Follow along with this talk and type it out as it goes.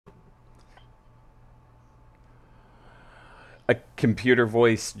A computer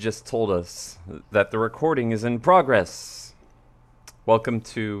voice just told us that the recording is in progress. Welcome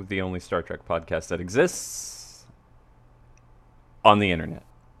to the only Star Trek podcast that exists on the internet.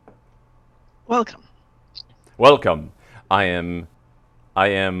 Welcome. Welcome. I am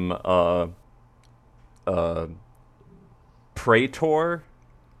Praetor.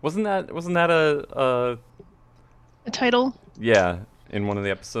 Wasn't that A title? yeah, in one of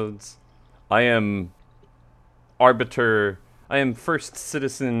the episodes? I am Arbiter. I am First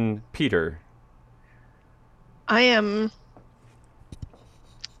Citizen Peter. I am.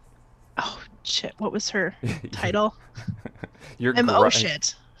 Oh shit! What was her title? You're I'm oh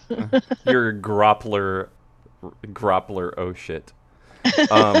shit. You're Groppler. Oh shit.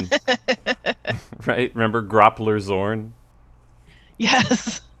 Um, right? Remember Groppler Zorn?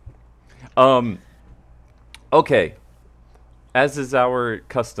 Yes. Um, okay. As is our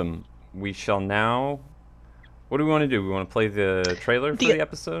custom, we shall now. What do we want to do? We want to play the trailer for the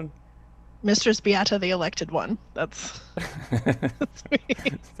episode? Mistress Beata, the elected one. That's me.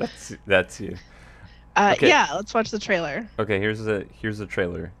 That's you. Okay. Yeah, let's watch the trailer. Okay, here's the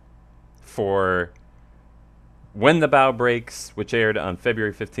trailer for When the Bough Breaks, which aired on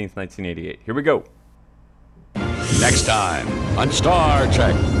February 15th, 1988. Here we go. Next time on Star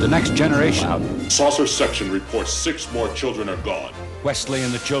Trek: The Next Generation. Saucer section reports 6 more children are gone. Wesley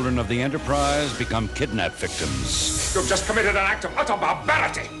and the children of the Enterprise become kidnap victims You've just committed an act of utter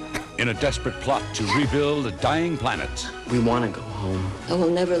barbarity. in a desperate plot to rebuild a dying planet. We want to go home. I will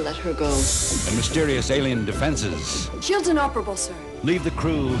never let her go. And mysterious alien defenses Shield's inoperable, sir. leave the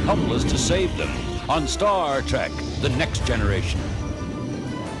crew helpless to save them on Star Trek: The Next Generation.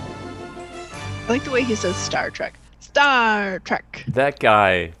 I like the way he says Star Trek. Star Trek. That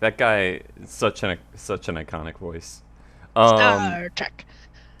guy is such an iconic voice. Star Trek.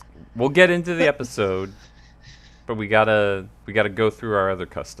 We'll get into the episode, but we gotta go through our other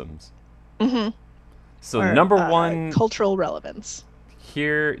customs. Mm-hmm. So Or, number one cultural relevance.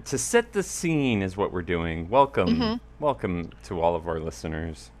 here to set the scene is what we're doing. Welcome to all of our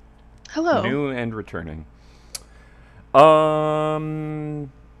listeners, Hello. new and returning. I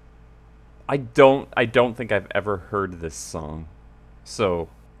don't think I've ever heard this song, so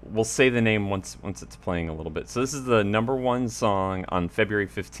we'll say the name once it's playing a little bit. So this is the number one song on February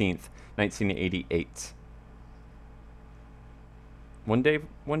 15th, 1988. One day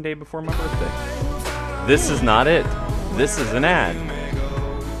before my birthday. This is not it. This is an ad.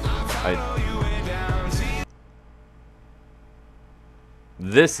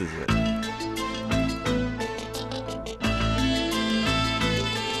 This is it.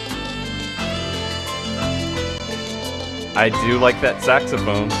 I do like that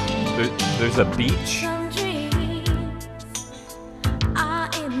saxophone. There's a beach.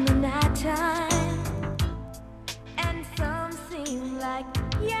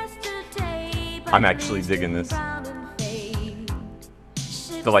 I'm actually digging this.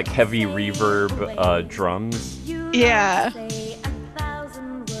 The like heavy reverb drums. Yeah.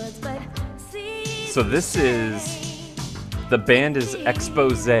 So this is, the band is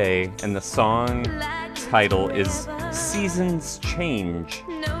Expose, and the song title is Seasons Change.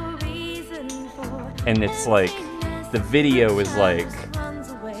 And it's like, the video is like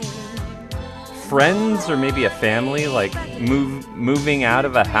friends or maybe a family like moving out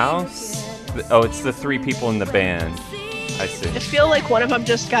of a house. Oh, it's the 3 people in the band. I see. I feel like one of them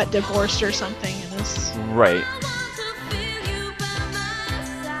just got divorced or something in this. Right.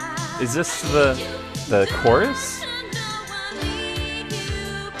 Is this the chorus?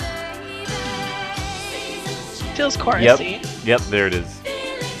 Feels chorusy. Yep, there it is.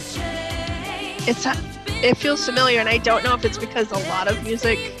 It feels familiar, and I don't know if it's because a lot of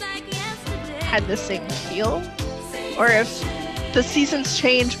music had the same feel, or if the seasons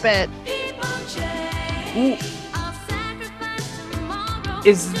change, but Ooh.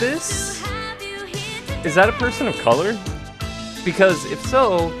 Is that a person of color? Because if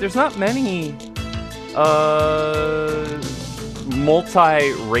so, there's not many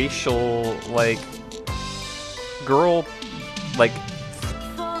multi-racial like girl like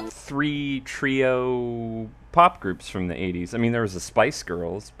 3 trio pop groups from the 80s. I mean, there was the Spice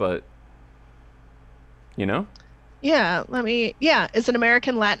Girls, but you know? yeah, it's an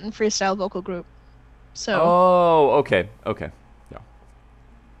American Latin freestyle vocal group. So Oh, okay. Yeah.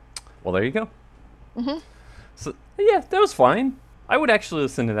 Well, there you go. Mhm. So, yeah, that was fine. I would actually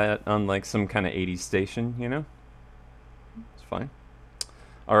listen to that on like some kind of 80s station, you know? It's fine.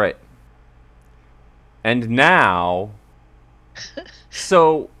 All right. And now,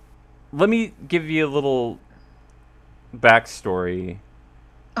 so let me give you a little backstory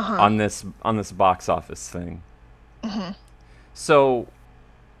on this box office thing. So,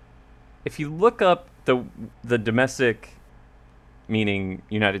 if you look up the domestic, meaning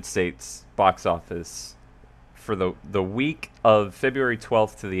United States box office for the week of February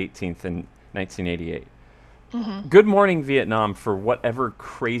 12th to the 18th in 1988. Good Morning Vietnam, for whatever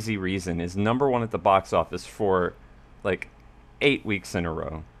crazy reason, is #1 at the box office for like 8 weeks in a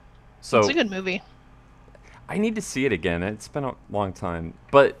row. So It's a good movie. I need to see it again. It's been a long time.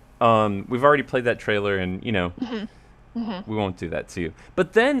 But we've already played that trailer, and, you know, we won't do that to you.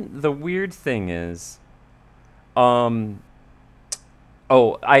 But then the weird thing is, oh,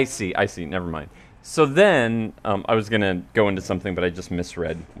 I see. Never mind. So then I was going to go into something, but I just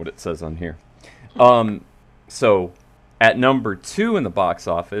misread what it says on here. So at #2 in the box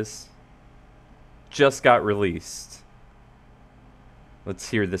office, just got released. Let's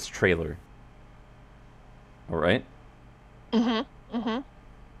hear this trailer. All right. And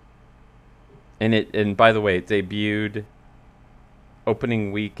by the way, it debuted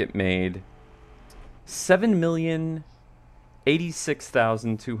opening week. It made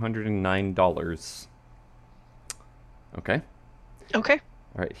 $7,086,209. Okay. Okay.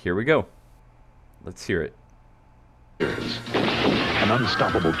 All right, here we go. Let's hear it. An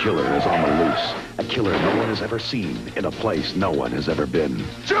unstoppable killer is on the loose. A killer no one has ever seen in a place no one has ever been.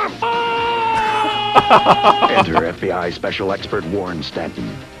 Enter FBI Special Expert Warren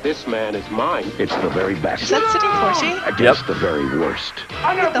Stanton. This man is mine. It's the very best Is that Sidney Poitier? against the very worst.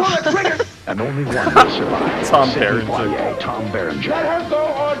 I'm gonna pull the trigger! And only one will survive. Tom Sidney Berenger. Poitier, Tom Berenger. Let her go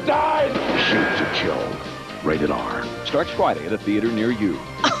or die! Shoot to kill. Rated R. Starts Friday at a theater near you.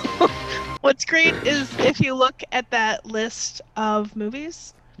 What's great is if you look at that list of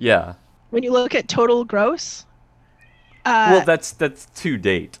movies, Yeah. when you look at total gross, Well, that's to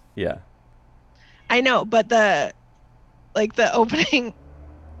date. Yeah. I know, but the opening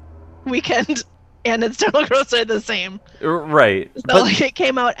weekend and its total gross are the same. Right. So But like it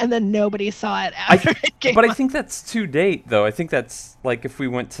came out and then nobody saw it after it came But I out. think that's to date, though. I think that's like if we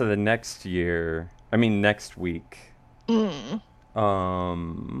went to the next year. I mean, next week. Mm.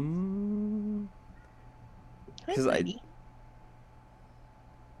 Because Maybe.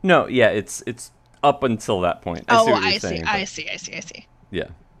 no, yeah, it's up until that point. I see Oh, what you're I saying, see. I see. Yeah,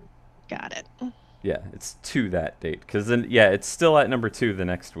 Got it. yeah, it's to that date. Because then, yeah, it's still at #2 the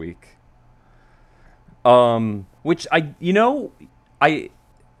next week. Which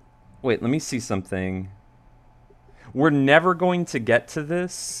wait, let me see something. We're never going to get to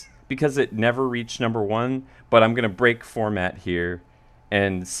this because it never reached #1, but I'm going to break format here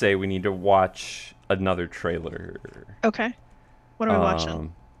and say we need to watch another trailer. Okay. What are we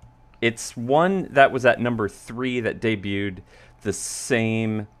watching? It's one that was at #3 that debuted the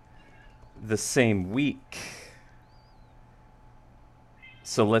same week.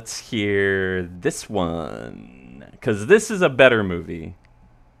 So let's hear this one, because this is a better movie,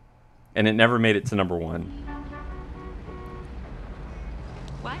 and it never made it to #1.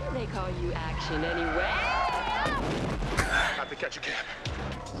 Why do they call you Action anyway? Have to catch a cab.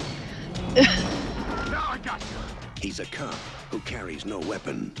 Now I got you. He's a cop who carries no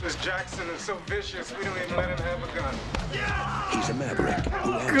weapon. This Jackson is so vicious, we don't even let him have a gun. He's a maverick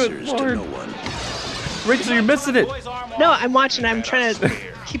who answers to Lord. no one. Rachel, you're missing it. No, I'm watching. I'm trying to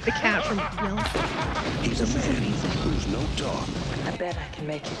keep the cat from yelling. He's a man who's no dog I bet I can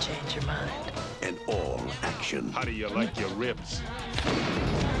make you change your mind. and all action. How do you like your ribs?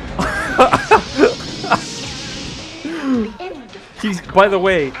 By the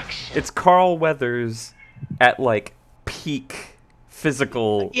way, it's Carl Weathers at like peak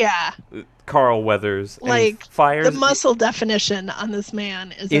physical Yeah. Carl Weathers. And he Like fires the muscle definition on this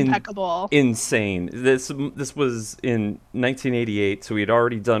man is impeccable. insane. This was in 1988, so he had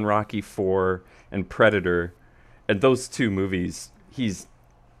already done Rocky IV and Predator, and those two movies, he's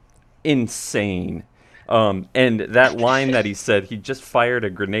insane. And that line that he said, he just fired a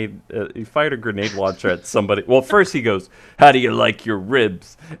grenade. He fired a grenade launcher at somebody. Well, first he goes, "How do you like your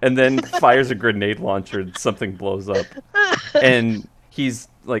ribs?" And then fires a grenade launcher, and something blows up. And he's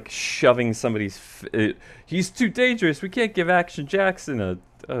like shoving somebody's. He's too dangerous. We can't give Action Jackson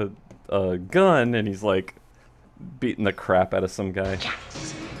a gun. And he's like beating the crap out of some guy.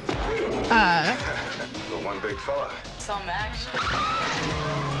 The one big fella. Some action.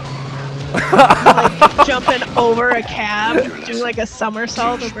 Jumping over a cab, doing like a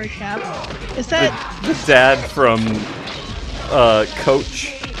somersault over a cab. Is that? The dad from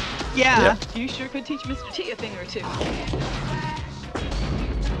Coach. Yeah. Yep. You sure could teach Mr. T a thing or two.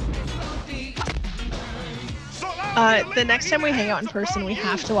 The next time we hang out in person, we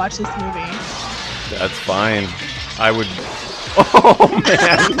have to watch this movie. That's fine. I would. Oh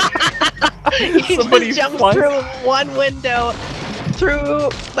man. He Somebody just jumps flies- through one window, through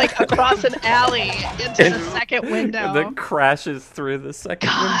like across an alley into the second window. That crashes through the second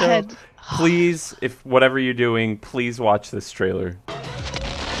God. window. Please, if whatever you're doing, please watch this trailer.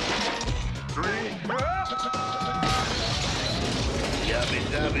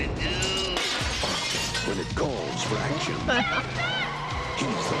 When it calls for action,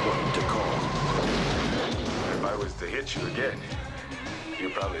 he's the one to call. If I was to hit you again,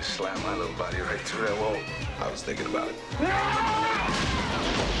 you'd probably slam my little body right through that wall. I was thinking about it.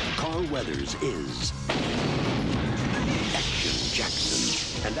 Carl Weathers is Action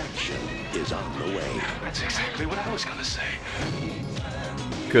Jackson, and action is on the way. That's exactly what I was gonna say.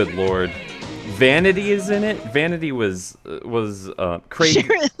 Good lord. Vanity is in it. Vanity was Craig.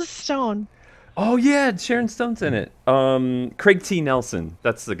 Sharon Stone. Oh yeah, Sharon Stone's in it. Craig T. Nelson.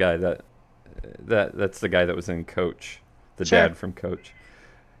 That's the guy that's the guy that was in Coach, the Sure. dad from Coach.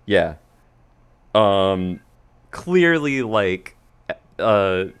 Yeah. Clearly like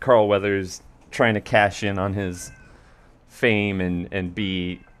Carl Weathers trying to cash in on his fame and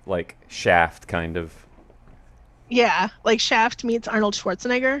be like Shaft kind of. Yeah, like Shaft meets Arnold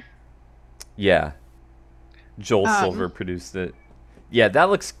Schwarzenegger. Yeah. Joel Silver produced it. Yeah, that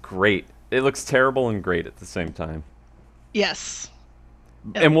looks great. It looks terrible and great at the same time. Yes.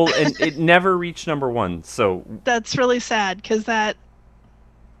 And it never reached #1. So That's really sad because that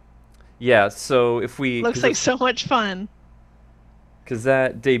yeah, so if we looks like so much fun. cuz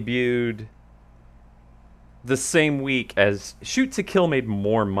that debuted the same week as Shoot to Kill made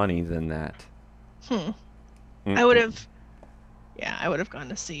more money than that. I would have gone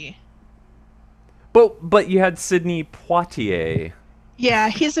to see. But you had Sidney Poitier. Yeah,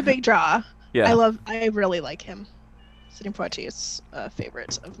 he's a big draw. Yeah. I really like him. Sidney Poitier is a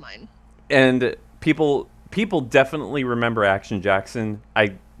favorite of mine. And people definitely remember Action Jackson.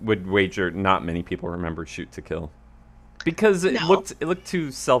 I would wager not many people remember Shoot to Kill. Because it looked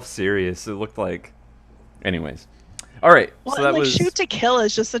too self-serious. It looked like anyways. All right. Well, so that like was Shoot to Kill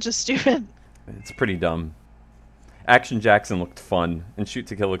is just such a stupid. It's pretty dumb. Action Jackson looked fun, and Shoot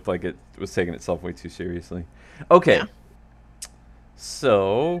to Kill looked like it was taking itself way too seriously. Okay. Yeah.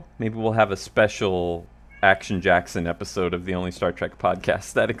 So maybe we'll have a special Action Jackson episode of the only Star Trek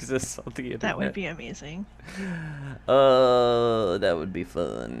podcast that exists on the internet. That would be amazing. That would be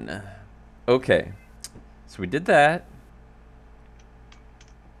fun. Okay. So we did that.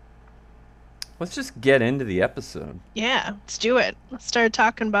 Let's just get into the episode. Yeah, let's do it. Let's start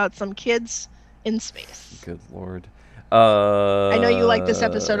talking about some kids in space. Good lord. I know you like this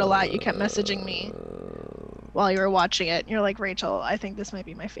episode a lot. You kept messaging me while you were watching it. You're like, Rachel, I think this might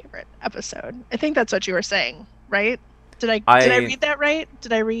be my favorite episode. I think that's what you were saying, right? Did I read that right?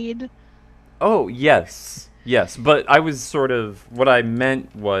 Did I read? Oh, yes. Yes, but I was sort of what I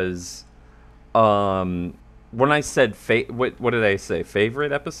meant was when I said what did I say?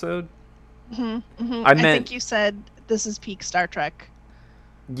 Favorite episode? I think you said this is peak Star Trek.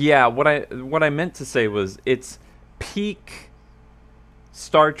 Yeah, what I meant to say was it's peak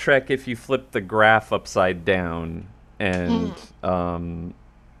Star Trek if you flip the graph upside down and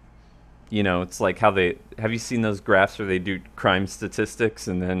it's like how have you seen those graphs where they do crime statistics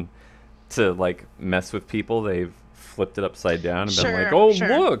and then to like mess with people they've flipped it upside down and been like, oh sure.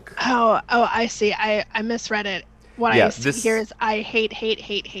 look. Oh, I see. I misread it. What Yeah, I see here is I hate.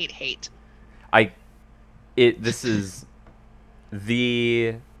 This is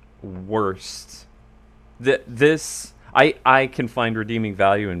the worst. I can find redeeming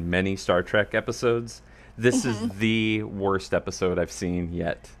value in many Star Trek episodes. This is the worst episode I've seen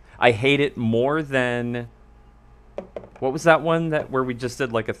yet. I hate it more than what was that one where we just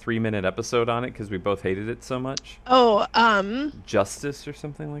did like a 3-minute episode on it because we both hated it so much? Oh, Justice or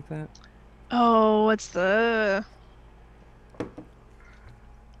something like that? Oh, what's the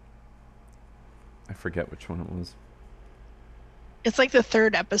I forget which one it was. It's like the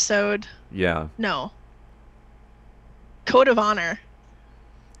third episode. Yeah. No. Code of Honor.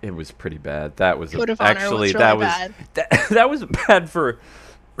 It was pretty bad. That was Code of Honor actually was really that was bad. that was bad for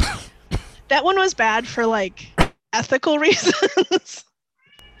That one was bad for like ethical reasons.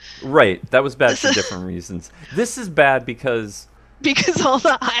 right. That was bad for different reasons. This is bad because all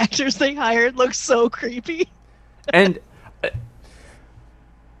the actors they hired look so creepy. and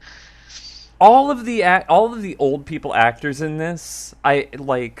all of the old people actors in this, I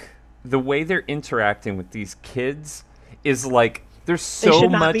like the way they're interacting with these kids is like there's so they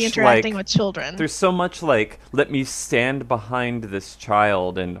should not much be interacting like with children. there's so much like let me stand behind this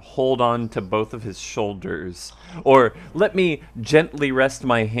child and hold on to both of his shoulders, or let me gently rest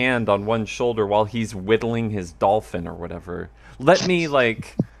my hand on one shoulder while he's whittling his dolphin or whatever. Let me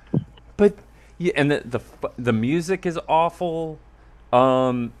like But yeah, and the music is awful.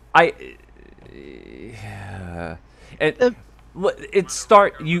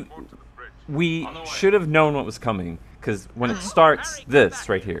 We should have known what was coming, because when it starts, this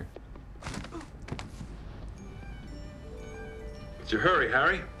right here. What's your hurry,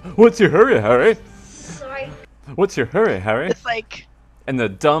 Harry? What's your hurry, Harry? Sorry. What's your hurry, Harry? It's like And the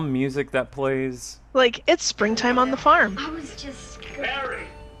dumb music that plays. it's springtime on the farm. I was just... Harry!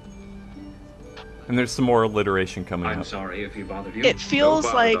 And there's some more alliteration coming up. I'm sorry if he bothered you. It feels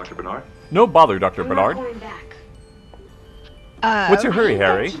No bother, like Dr. Bernard. No bother, Dr. I'm Bernard. not going back. What's your hurry,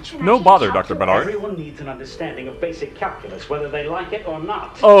 Harry? No bother, Dr. Bernard. Everyone needs an understanding of basic calculus, whether they like it or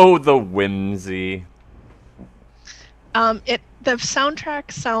not. Oh, the whimsy. The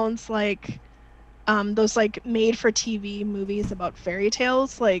soundtrack sounds like those like made for TV movies about fairy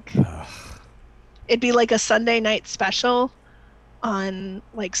tales. Like it'd be like a Sunday night special on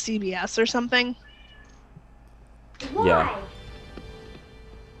like CBS or something. Yeah.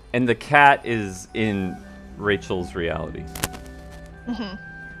 And the cat is in Rachel's reality.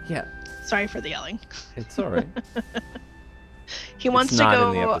 Yeah. Sorry for the yelling. It's alright. He wants It's to not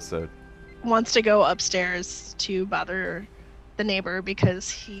go in the episode. wants to go upstairs to bother the neighbor because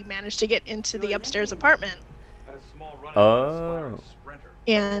he managed to get into the upstairs apartment. Oh.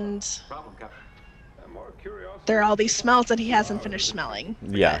 And there are all these smells that he hasn't finished smelling.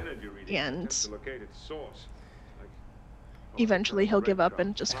 Yeah. And eventually he'll give up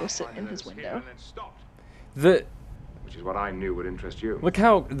and just go sit in his window. Which is what I knew would interest you. Look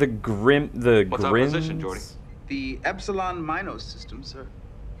how the What's our grins. position, Jordy? The Epsilon Minos system, sir.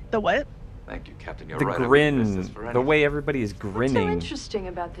 The what? Thank you, Captain. You're The right. I wouldn't miss this grin. for The anything. way everybody is What's so grinning. interesting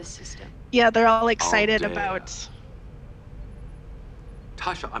about this system? Yeah, they're all excited Dea. about.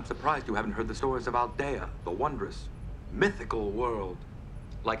 Tasha, I'm surprised you haven't heard the stories of Aldea, the wondrous, mythical world.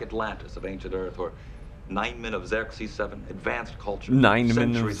 Like Atlantis of ancient Earth, or 9 men of Xerxes 7, advanced culture. 9 men of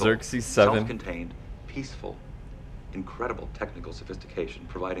centuries old, Xerxes 7. Self-contained, peaceful, incredible technical sophistication,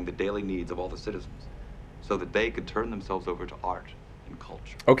 providing the daily needs of all the citizens, so that they could turn themselves over to art and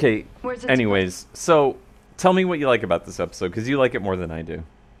culture. Okay, Where's it anyways, so tell me what you like about this episode, because you like it more than I do.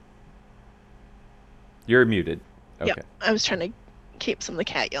 You're muted. Okay. Yeah, I was trying to keep some of the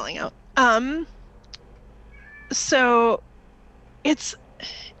cat yelling out. So it's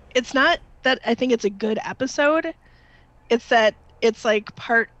not that I think it's a good episode. It's that it's like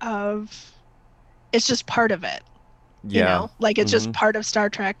it's just part of it. Yeah. You know? Like it's just part of Star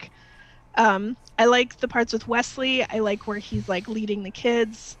Trek. I like the parts with Wesley. I like where he's like leading the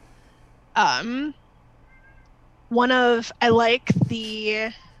kids. I like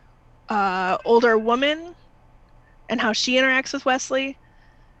the older woman and how she interacts with Wesley.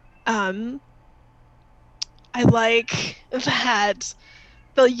 I like that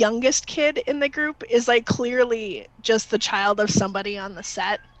the youngest kid in the group is like clearly just the child of somebody on the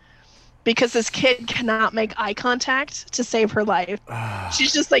set, because this kid cannot make eye contact to save her life.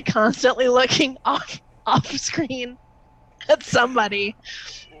 She's just like constantly looking off screen at somebody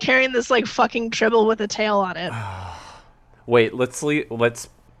carrying this like fucking tribble with a tail on it. Wait,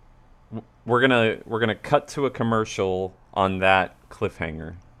 we're gonna cut to a commercial on that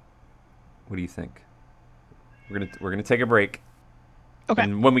cliffhanger. What do you think? We're gonna take a break. Okay.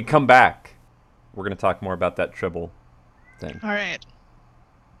 And when we come back, we're gonna talk more about that tribble thing. All right.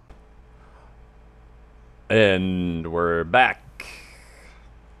 And we're back.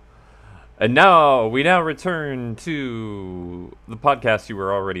 And now we return to the podcast you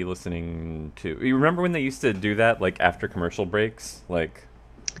were already listening to. You remember when they used to do that, like after commercial breaks? Like,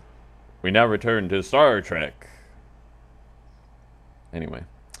 we now return to Star Trek. Anyway,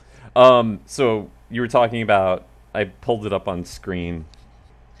 so you were talking about. I pulled it up on screen.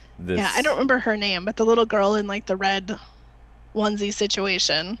 Yeah, I don't remember her name, but the little girl in like the red onesie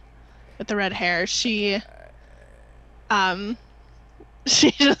situation with the red hair, she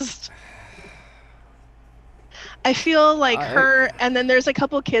just, I feel like her, and then there's a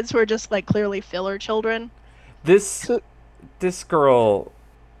couple kids who are just like clearly filler children. This girl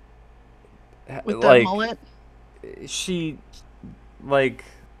with the like, mullet. She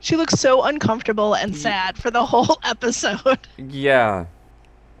looks so uncomfortable and sad for the whole episode. Yeah.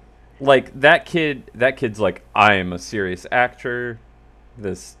 Like that kid's like, I am a serious actor.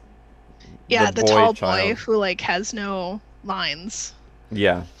 The tall boy who like has no lines.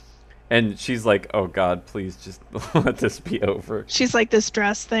 Yeah. And she's like, oh God, please just let this be over. She's like, this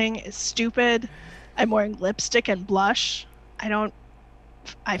dress thing is stupid. I'm wearing lipstick and blush.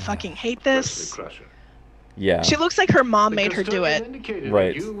 I fucking hate this. Yeah. She looks like her mom made her do it. Indicated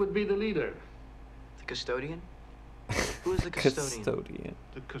right. You would be the leader. The custodian? Who is the custodian?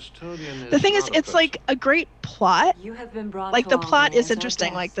 The custodian The thing is, it's like a great plot. You have been brought Like, to the plot Albany is as our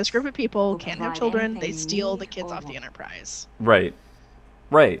interesting. Like, this guests. group of people We'll can't have provide children. They anything you steal the need kids or off the want. Enterprise. Right.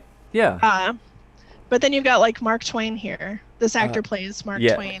 Yeah. But then you've got, like, Mark Twain here. This actor plays Mark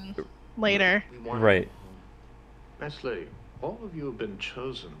Twain later. Right. Wesley, all of you have been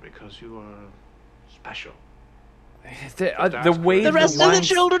chosen because you are special. The way The rest of the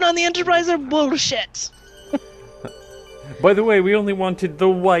children on the Enterprise are bullshit. By the way, we only wanted the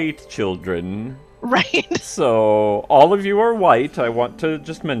white children. Right. So, all of you are white. I want to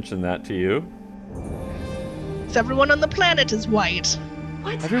just mention that to you. So everyone on the planet is white.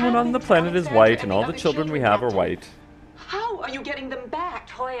 Everyone on the planet is white, and all the children we have are white. How are you getting them back?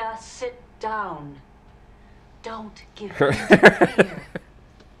 Toya, sit down. Don't give Her- in to fear.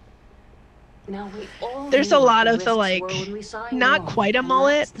 Now, we all There's knew a what lot the of the, risks like, were when we signed not on, quite a and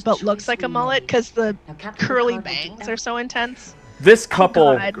mullet, that's the but looks choice like a we mullet made. because the Now, Captain curly Picard will do bangs are so intense. This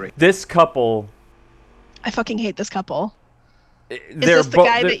couple, God. this couple, I fucking hate this couple. Is they're this the bo-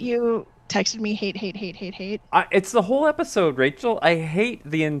 guy they're- that you texted me hate? It's the whole episode, Rachel. I hate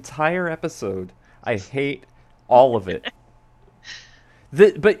the entire episode. I hate all of it.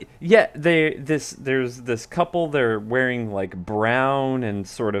 But yeah, there's this couple. They're wearing like brown and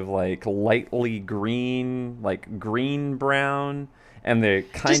sort of like lightly green, like green brown, and they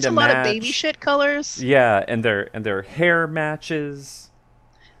kind of Just a lot of baby shit colors. Yeah, and their hair matches.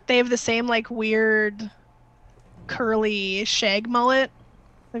 They have the same like weird curly shag mullet.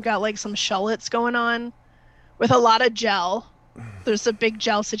 They've got like some shullets going on with a lot of gel. There's a big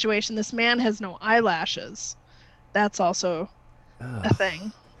gel situation. This man has no eyelashes. That's also a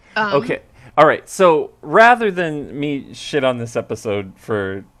thing. Okay. All right. So rather than me shit on this episode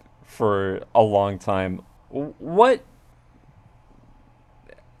for a long time, what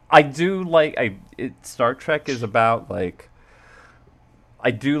I do like, Star Trek is about like,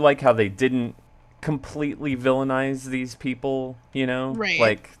 I do like how they didn't completely villainize these people, you know? Right.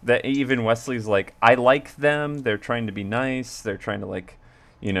 Like that even Wesley's like, I like them. They're trying to be nice. They're trying to like,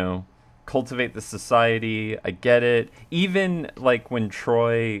 you know, cultivate the society. I get it. Even like when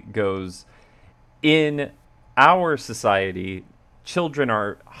Troy goes, in our society, children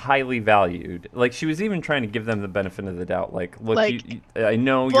are highly valued. Like she was even trying to give them the benefit of the doubt. Like, look, Like, I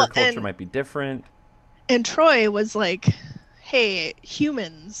know your culture might be different. And Troy was like, hey,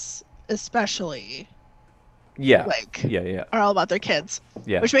 humans especially Yeah. like Yeah. are all about their kids.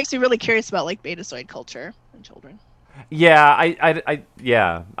 Yeah. Which makes me really curious about like Betazoid culture and children. Yeah,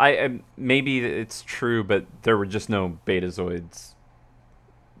 I maybe it's true, but there were just no Betazoids.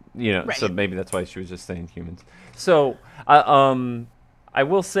 You know, so Right. maybe that's why she was just saying humans. So, I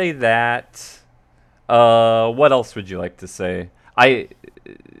will say that. What else would you like to say? I'm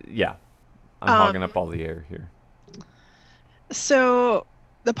hogging up all the air here. So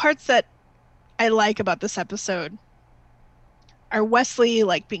the parts that I like about this episode are Wesley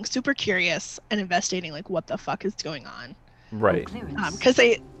like being super curious and investigating like what the fuck is going on. Right. Because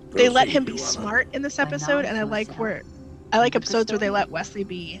they let him be smart in this episode, and I like episodes where they let Wesley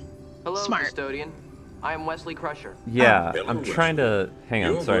be Hello, smart. custodian. I am Wesley Crusher. Yeah, I'm trying to hang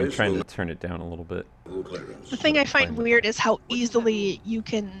on. Sorry, I'm trying to turn it down a little bit. The thing I find weird is how easily you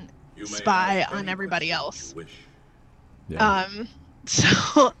can spy on everybody else. Yeah.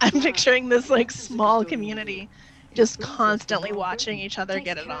 So I'm picturing this like small community just constantly watching each other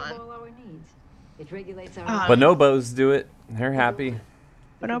get it on. Bonobos do it. They're happy.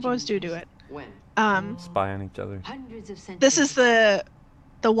 Bonobos do it. Spy on each other. This is the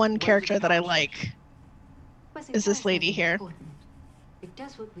one character that I like. Is this lady here?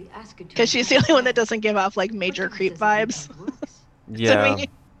 Because she's the only one that doesn't give off like major creep vibes. Yeah. To me.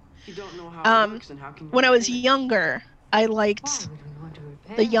 When I was younger, I liked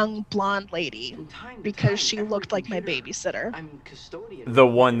the young blonde lady because she looked like my babysitter. The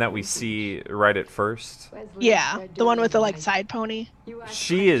one that we see right at first. Yeah, the one with the like side pony.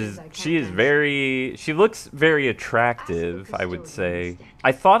 She looks very attractive, I would say.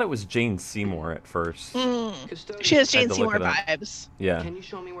 I thought it was Jane Seymour at first. She has I had Jane to Seymour look it up. vibes. Yeah.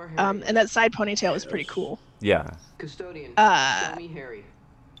 And that side ponytail was pretty cool. Yeah. Custodian, show me Harry.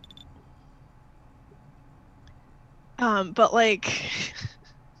 But like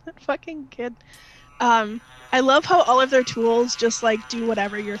that fucking kid. I love how all of their tools just like do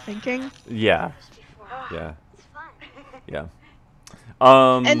whatever you're thinking. Yeah. Yeah.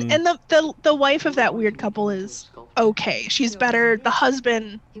 And the wife of that weird couple is okay. She's better. The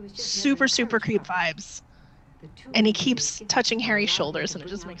husband, super creep vibes, and he keeps touching Harry's shoulders, and it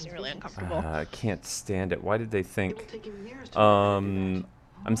just makes me really uncomfortable. I can't stand it. Why did they think?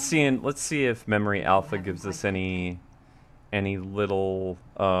 I'm seeing. Let's see if Memory Alpha gives us any little.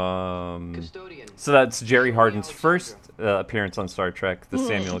 So that's Jerry Hardin's first appearance on Star Trek, the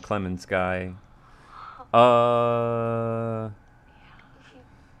Samuel Clemens guy.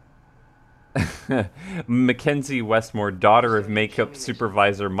 Mackenzie Westmore, daughter of makeup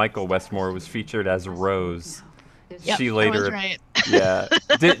supervisor Michael Westmore, was featured as Rose. Yep, she later, I was right. Yeah.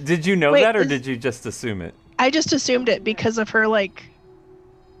 Did you know that, or did you just assume it? I just assumed it because of her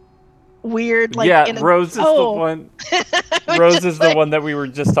weird Rose is the one. Rose is the one that we were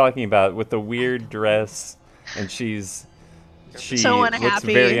just talking about with the weird dress, and she so looks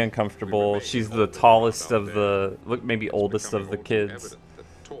very uncomfortable. She's the tallest of the maybe oldest of the kids.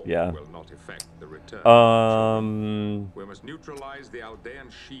 Yeah. We must neutralize the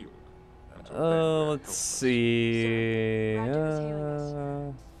Aldean shield. Let's see.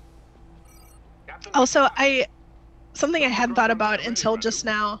 Also, something I hadn't thought about until just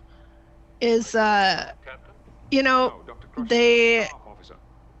now is, they,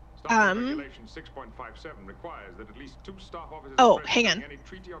 oh, hang on.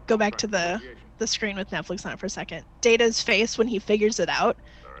 Go back to the screen with Netflix on it for a second. Data's face when he figures it out.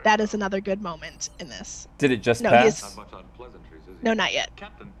 That is another good moment in this. Did it just pass? No, not yet.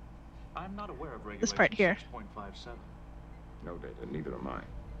 Captain, I'm not aware of this part here. 6.57. No data, neither am I.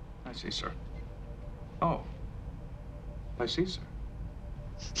 I see, sir. Oh. I see, sir.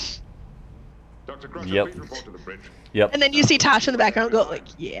 Dr. Crusher, Yep. please report to the bridge. Yep. And then you see Tasha in the background go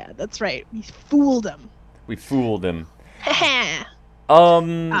yeah, that's right. We fooled him. We fooled him.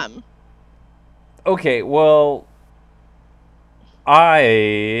 Um. Okay, well,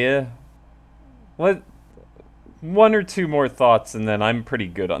 one or two more thoughts, and then I'm pretty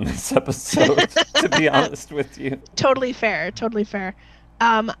good on this episode, to be honest with you. Totally fair. Totally fair.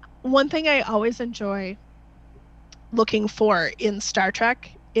 One thing I always enjoy looking for in Star Trek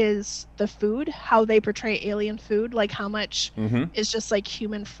is the food, how they portray alien food, like how much is just like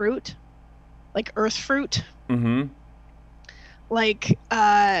human fruit, like earth fruit. Like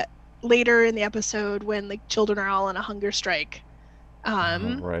later in the episode when the children are all on a hunger strike.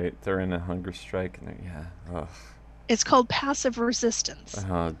 Right, they're in a hunger strike, and ugh. It's called passive resistance.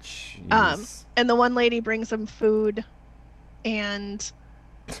 Oh, jeez. And the one lady brings them food, and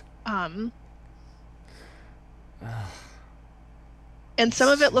and some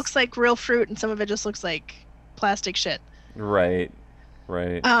of it looks like real fruit, and some of it just looks like plastic shit. Right.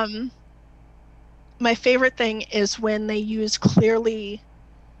 My favorite thing is when they use clearly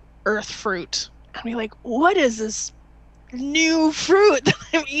earth fruit. I mean, like, what is this new fruit that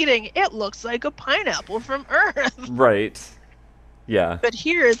I'm eating? It looks like a pineapple from Earth. Right. Yeah. But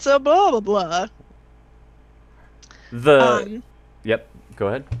here it's a blah blah blah. Yep. Go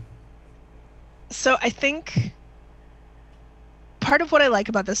ahead. So I think part of what I like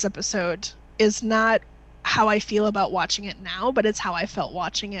about this episode is not how I feel about watching it now, but it's how I felt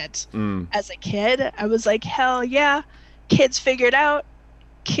watching it as a kid. I was like, hell yeah, kids figure it out.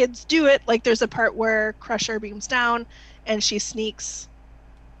 Kids do it. Like, there's a part where Crusher beams down and she sneaks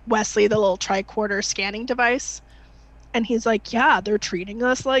Wesley the little tricorder scanning device, and he's like, yeah, they're treating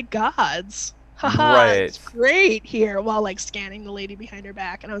us like gods. Haha, Right. It's great here, while like scanning the lady behind her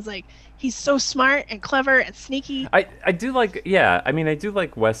back. And I was like, he's so smart and clever and sneaky. I do like, yeah, I mean, I do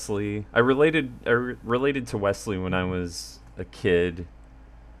like Wesley. I related to Wesley when I was a kid.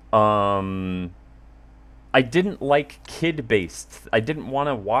 I didn't like kid-based. I didn't want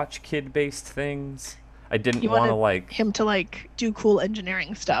to watch kid-based things. I didn't want to like him to like do cool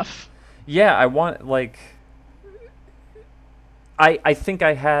engineering stuff. Yeah, I want like I think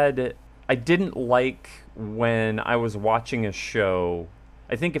I didn't like when I was watching a show.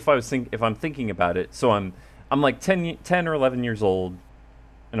 I think if I'm thinking about it, so I'm like 10 or 11 years old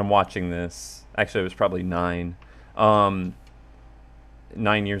and I'm watching this. Actually, I was probably 9. 9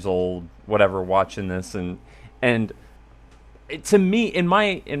 years old, whatever, watching this, and to me, in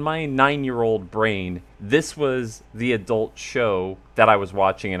my 9-year-old brain, this was the adult show that I was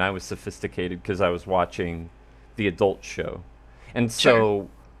watching, and I was sophisticated because I was watching the adult show. And so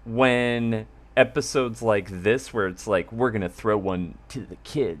when episodes like this, where it's like, we're going to throw one to the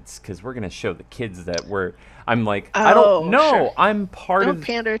kids because we're going to show the kids that I'm like, I don't know. Sure. I'm part Don't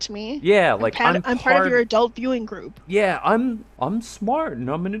pander to me. Yeah, like I'm part of your adult viewing group. Yeah, I'm smart and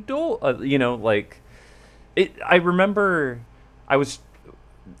I'm an adult. Like I remember this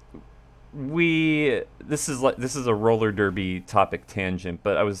is a roller derby topic tangent,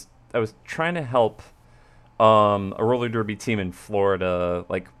 but I was trying to help a roller derby team in Florida.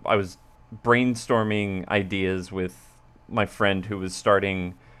 Like, I was brainstorming ideas with my friend who was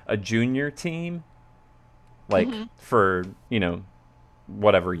starting a junior team, like for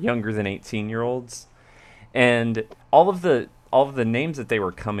whatever, younger than 18-year-olds. And all of the names that they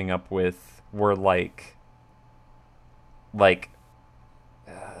were coming up with were like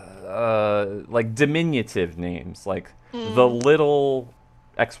diminutive names, like the little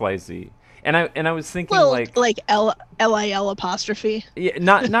XYZ. And I was thinking like LIL apostrophe. Yeah,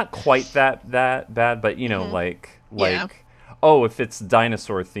 not quite that bad, but oh, if it's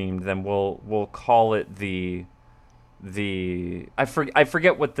dinosaur themed, then we'll call it the I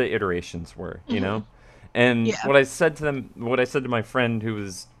forget what the iterations were, you know? And what I said to my friend who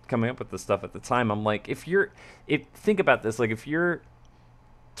was coming up with the stuff at the time, I'm like, think about this, like if you're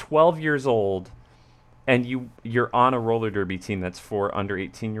 12 years old and you're on a roller derby team that's for under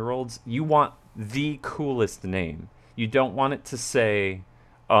 18-year-olds, you want the coolest name. You don't want it to say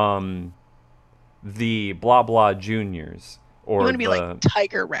the blah blah juniors, or you want to be like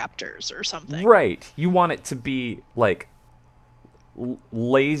Tiger Raptors or something. Right. You want it to be like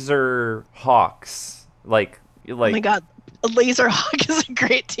Laser Hawks, like oh my god, Laser Hawk is a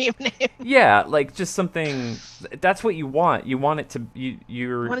great team name. Yeah, like just something. That's what you want. You want it to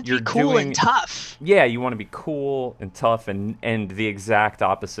you're be cool and tough. Yeah, you want to be cool and tough, and the exact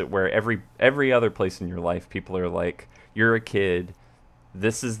opposite, where every other place in your life, people are like, you're a kid.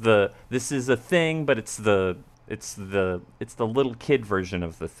 This is a thing, but it's the little kid version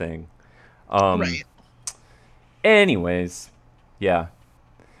of the thing. Right. Anyways, yeah.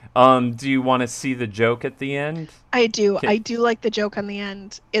 Do you want to see the joke at the end? I do. I do like the joke on the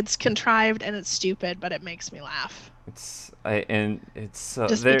end. It's contrived and it's stupid, but it makes me laugh. They're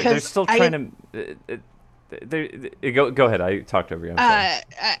still trying to. Go ahead. I talked over you. I'm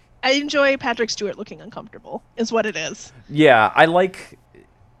sorry. I enjoy Patrick Stewart looking uncomfortable, is what it is. Yeah, I like.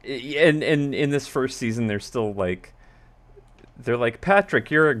 And in this first season, they're still like. They're like,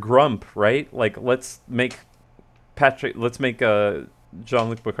 Patrick, you're a grump, right? Like, let's make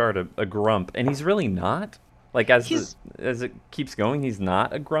Jean-Luc Picard a grump, and he's really not. Like as it keeps going, he's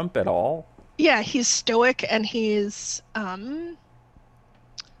not a grump at all. Yeah, he's stoic, and he's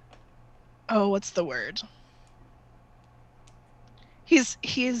what's the word? He's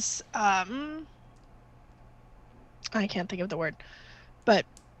I can't think of the word, but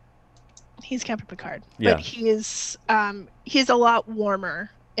he's Captain Picard. Yeah. But he's a lot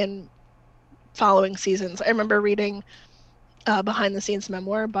warmer in following seasons. I remember reading behind the scenes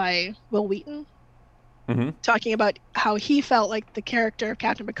memoir by Will Wheaton, talking about how he felt like the character of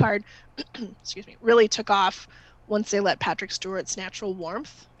Captain Picard excuse me, really took off once they let Patrick Stewart's natural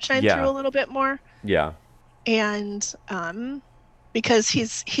warmth shine through a little bit more. Yeah. And because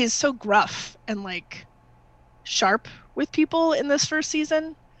he's so gruff and like sharp with people in this first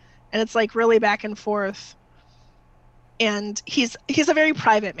season, and it's like really back and forth, and he's a very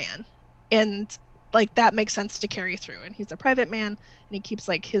private man, and like that makes sense to carry through, and he's a private man and he keeps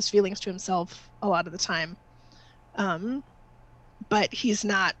like his feelings to himself a lot of the time, but he's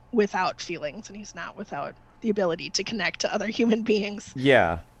not without feelings, and he's not without the ability to connect to other human beings.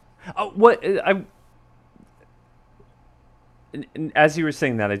 Yeah. As you were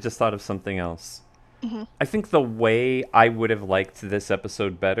saying that, I just thought of something else. I think the way I would have liked this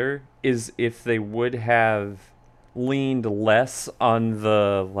episode better is if they would have leaned less on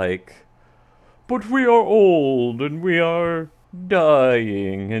the like, but we are old and we are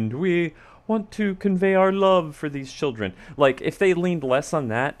dying and we want to convey our love for these children. Like, if they leaned less on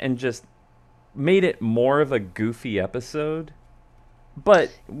that and just made it more of a goofy episode,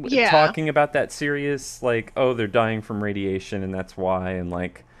 but talking about that serious, like, oh, they're dying from radiation and that's why, and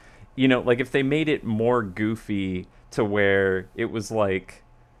like, you know, like if they made it more goofy to where it was like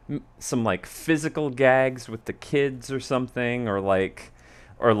some like physical gags with the kids or something, or like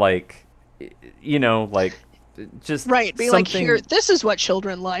you know, like just right, being like, here, this is what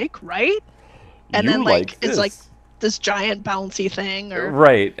children like, right? And then like it's like this giant bouncy thing, or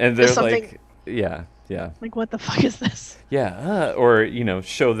right, and they're like, yeah, like, what the fuck is this? Yeah, or you know,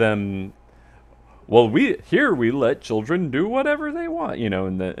 show them. Well, we let children do whatever they want, you know,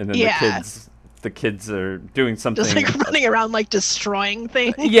 and then the kids are doing something, just like running around like destroying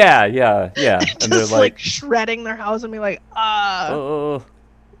things. Yeah, and just they're like shredding their house and be like, oh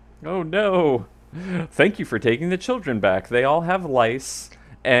no, thank you for taking the children back. They all have lice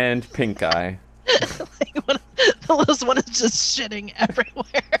and pink eye. Like, the littlest one is just shitting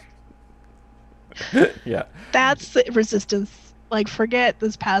everywhere. Yeah, that's the resistance. Like, forget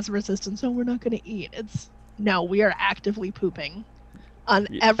this passive resistance. Oh, we're not going to eat. It's no, we are actively pooping on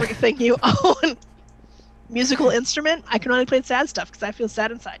everything you own. Musical instrument, I can only play sad stuff because I feel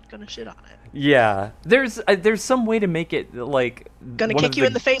sad inside. Gonna shit on it. Yeah, there's some way to make it like gonna kick you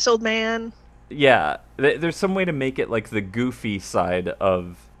in the face, old man. Yeah, there's some way to make it like the goofy side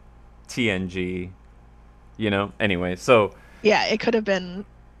of TNG, you know? Anyway, so... Yeah, it could have been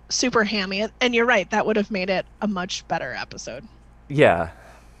super hammy, and you're right, that would have made it a much better episode. Yeah.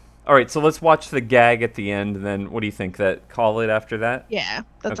 All right, so let's watch the gag at the end, and then what do you think? That call it after that? Yeah,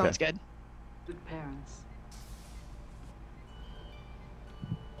 that sounds good. Good parents.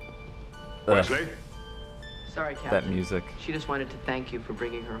 Wesley? Sorry, Captain. That music. She just wanted to thank you for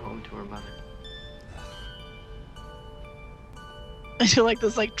bringing her home to her mother. I feel like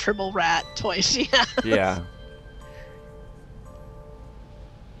this like Tribble Rat toy she has. Yeah.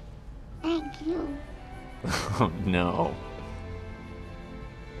 Thank you. Oh, no.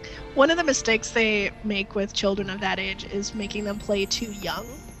 One of the mistakes they make with children of that age is making them play too young.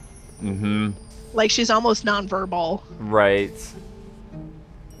 Mm-hmm. Like she's almost nonverbal. Right.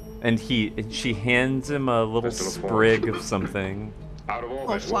 And she hands him a little sprig of something. Out of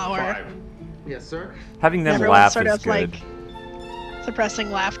all Oh, flower. Yes, sir. Having them Everyone's laugh sort is of good. like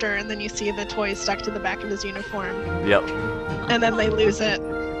suppressing laughter, and then you see the toy stuck to the back of his uniform. Yep. And then they lose it. It's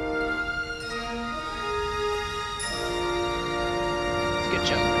a good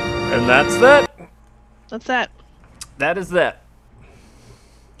joke. And that's that. That's that. That is that.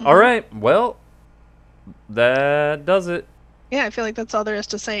 All right. Well, that does it. Yeah, I feel like that's all there is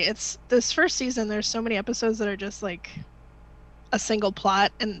to say. It's this first season, there's so many episodes that are just like a single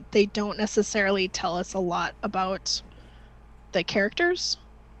plot, and they don't necessarily tell us a lot about the characters.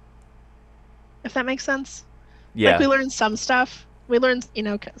 If that makes sense. Yeah. Like we learned some stuff. We learned,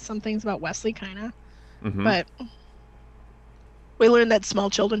 some things about Wesley kind of. Mm-hmm. But we learned that small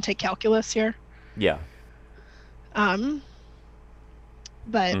children take calculus here. Yeah. But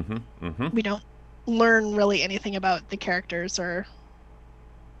we don't learn really anything about the characters, or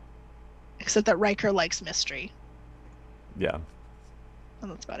except that Riker likes mystery. Yeah.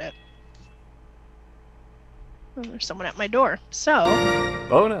 And that's about it. Oh, there's someone at my door. So.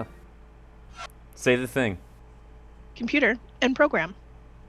 Oh no. Say the thing. Computer and program.